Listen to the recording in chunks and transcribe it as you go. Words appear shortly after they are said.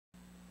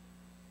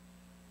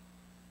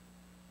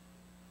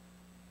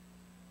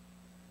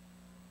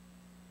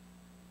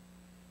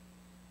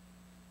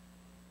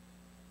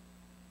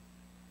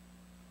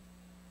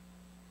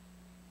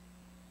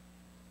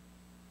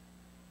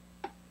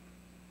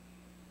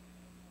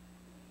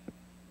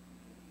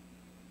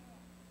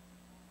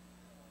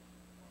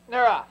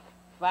They're off.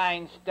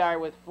 Fine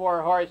start with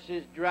 4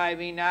 horses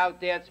driving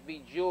out. That's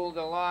Bejeweled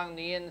along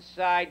the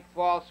inside.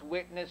 False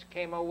Witness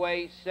came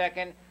away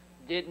second.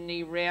 Didn't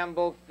He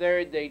Ramble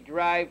third. They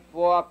drive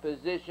 4.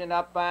 Position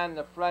up on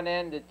the front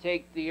end to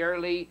take the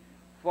early.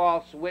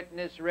 False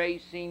Witness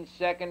racing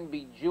second.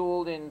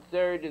 Bejeweled in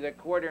third to the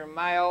quarter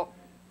mile.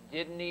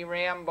 Didn't He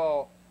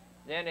Ramble.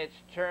 Then it's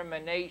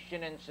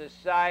Termination and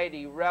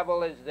Society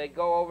Rebel as they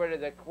go over to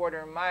the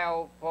quarter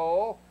mile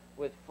pole,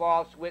 with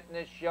False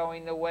Witness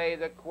showing the way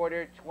the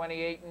quarter,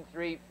 28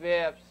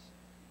 3/5.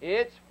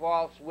 It's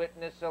False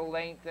Witness a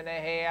length and a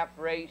half,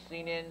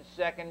 racing in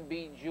second.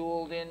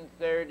 Bejeweled in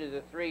third to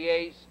the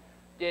 3/8.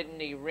 Didn't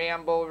He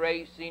Ramble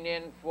racing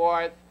in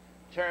fourth.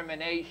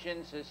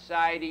 Termination,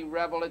 Society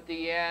Rebel at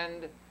the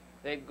end.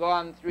 They've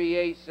gone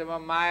 3/8 of a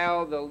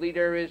mile. The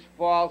leader is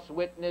False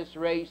Witness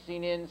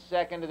racing in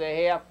second to the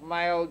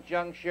half-mile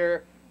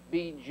juncture.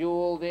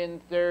 Bejeweled in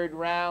third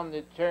round.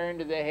 The turn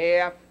to the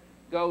half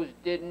goes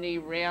Didn't He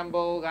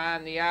Ramble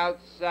on the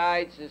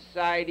outside.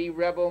 Society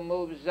Rebel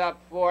moves up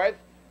fourth.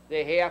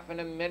 The half in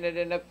a minute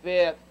and a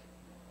fifth.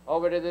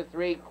 Over to the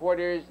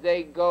 3/4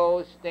 they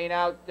go. Staying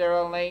out there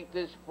a length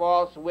is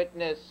False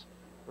Witness.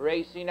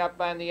 Racing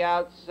up on the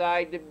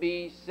outside to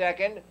be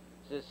second.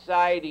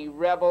 Society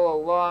Rebel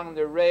along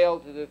the rail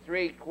to the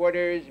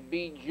 3/4.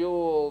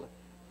 Bejeweled.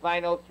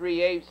 Final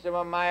 3/8 of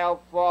a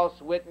mile.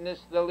 False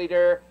Witness the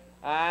leader.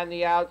 On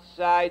the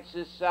outside,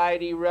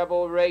 Society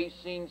Rebel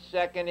racing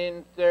second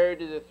in third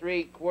to the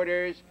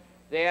 3/4.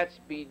 That's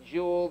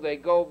Bejeweled. They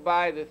go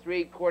by the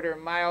 3/4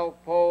 mile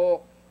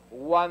pole.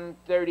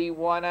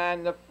 1:31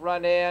 on the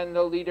front end.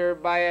 The leader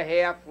by a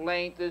half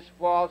length is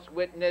False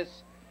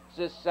Witness.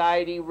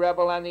 Society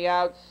Rebel on the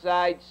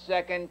outside,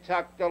 second,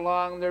 tucked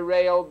along the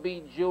rail.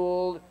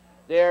 Bejeweled.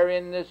 There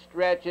in the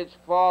stretch, it's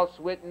False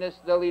Witness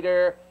the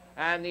leader.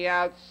 On the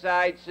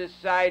outside,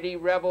 Society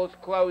Rebel's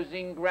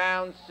closing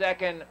ground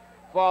second.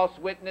 False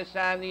Witness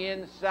on the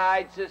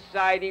inside,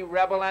 Society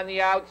Rebel on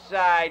the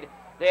outside.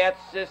 That's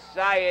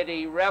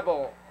Society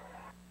Rebel.